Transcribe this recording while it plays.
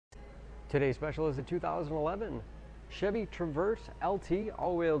Today's special is a 2011 Chevy Traverse LT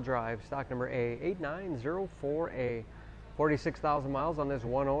all-wheel drive, stock number A8904A. 46,000 miles on this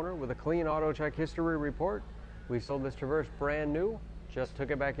one owner with a clean auto check history report. We sold this Traverse brand new, just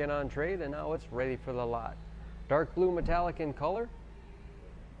took it back in on trade, and now it's ready for the lot. Dark blue metallic in color.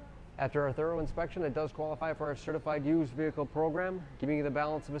 After our thorough inspection, it does qualify for our certified used vehicle program, giving you the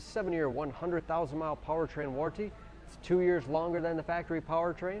balance of a 7-year, 100,000-mile powertrain warranty. It's 2 years longer than the factory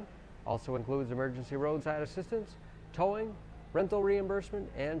powertrain. Also includes emergency roadside assistance, towing, rental reimbursement,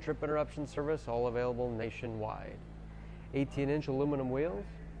 and trip interruption service, all available nationwide. 18-inch aluminum wheels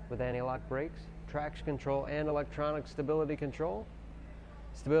with anti-lock brakes, traction control, and electronic stability control.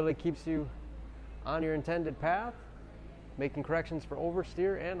 Stability keeps you on your intended path, making corrections for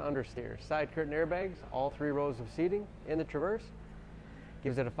oversteer and understeer. Side curtain airbags, all 3 rows of seating in the Traverse.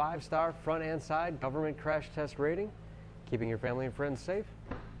 Gives it a 5-star front and side government crash test rating, keeping your family and friends safe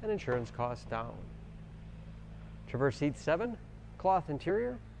and insurance costs down. Traverse seats 7, cloth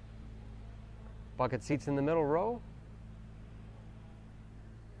interior, bucket seats in the middle row,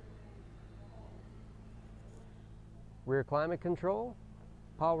 rear climate control,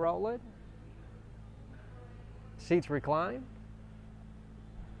 power outlet, seats recline,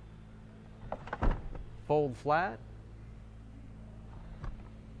 fold flat,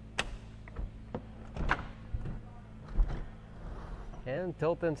 and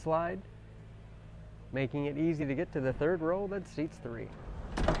tilt and slide, making it easy to get to the 3rd row that seats 3.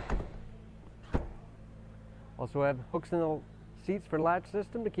 Also have hooks in the seats for latch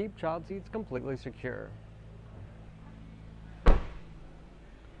system to keep child seats completely secure.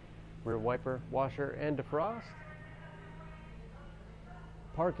 Rear wiper, washer, and defrost.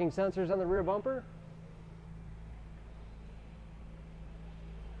 Parking sensors on the rear bumper.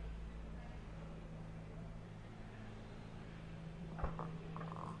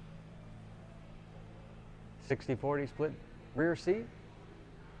 (60/40) split rear seat.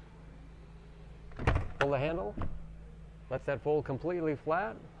 Pull the handle. Lets that fold completely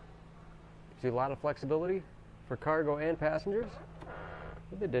flat. Gives you a lot of flexibility for cargo and passengers,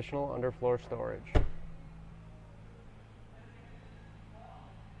 with additional underfloor storage.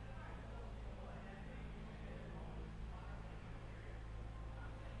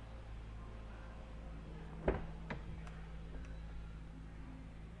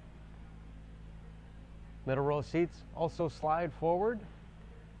 Middle row seats also slide forward,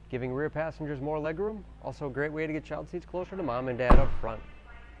 giving rear passengers more legroom. Also a great way to get child seats closer to mom and dad up front.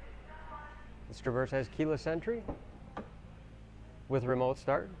 This Traverse has keyless entry with remote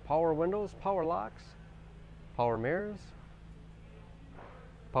start, power windows, power locks, power mirrors,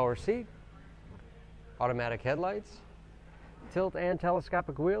 power seat, automatic headlights, tilt and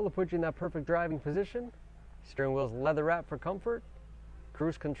telescopic wheel to put you in that perfect driving position. Steering wheel's leather wrap for comfort,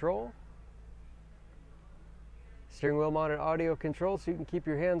 cruise control, steering wheel mounted audio control so you can keep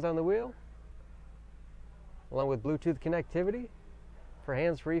your hands on the wheel, along with Bluetooth connectivity for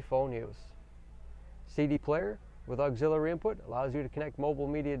hands-free phone use. CD player with auxiliary input allows you to connect mobile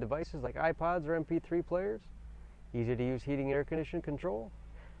media devices like iPods or MP3 players. Easy to use heating and air conditioning control.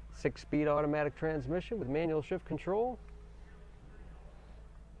 6-speed automatic transmission with manual shift control.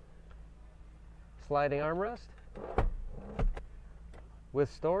 Sliding armrest with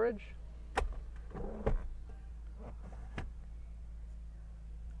storage.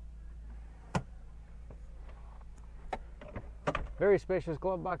 Very spacious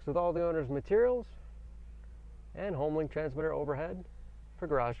glove box with all the owner's materials, and HomeLink transmitter overhead for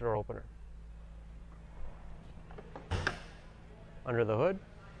garage door opener. Under the hood,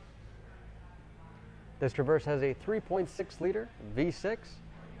 this Traverse has a 3.6-liter V6,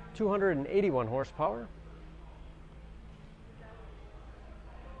 281 horsepower.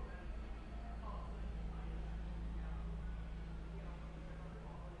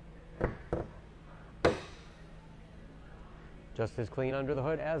 Just as clean under the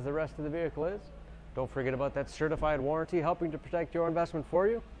hood as the rest of the vehicle is. Don't forget about that certified warranty, helping to protect your investment for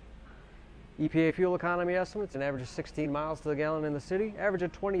you. EPA fuel economy estimates, an average of 16 miles to the gallon in the city, average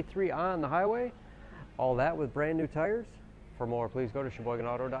of 23 on the highway. All that with brand new tires. For more, please go to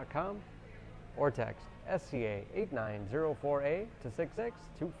SheboyganAuto.com or text SCA 8904A to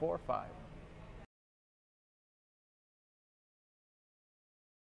 66245.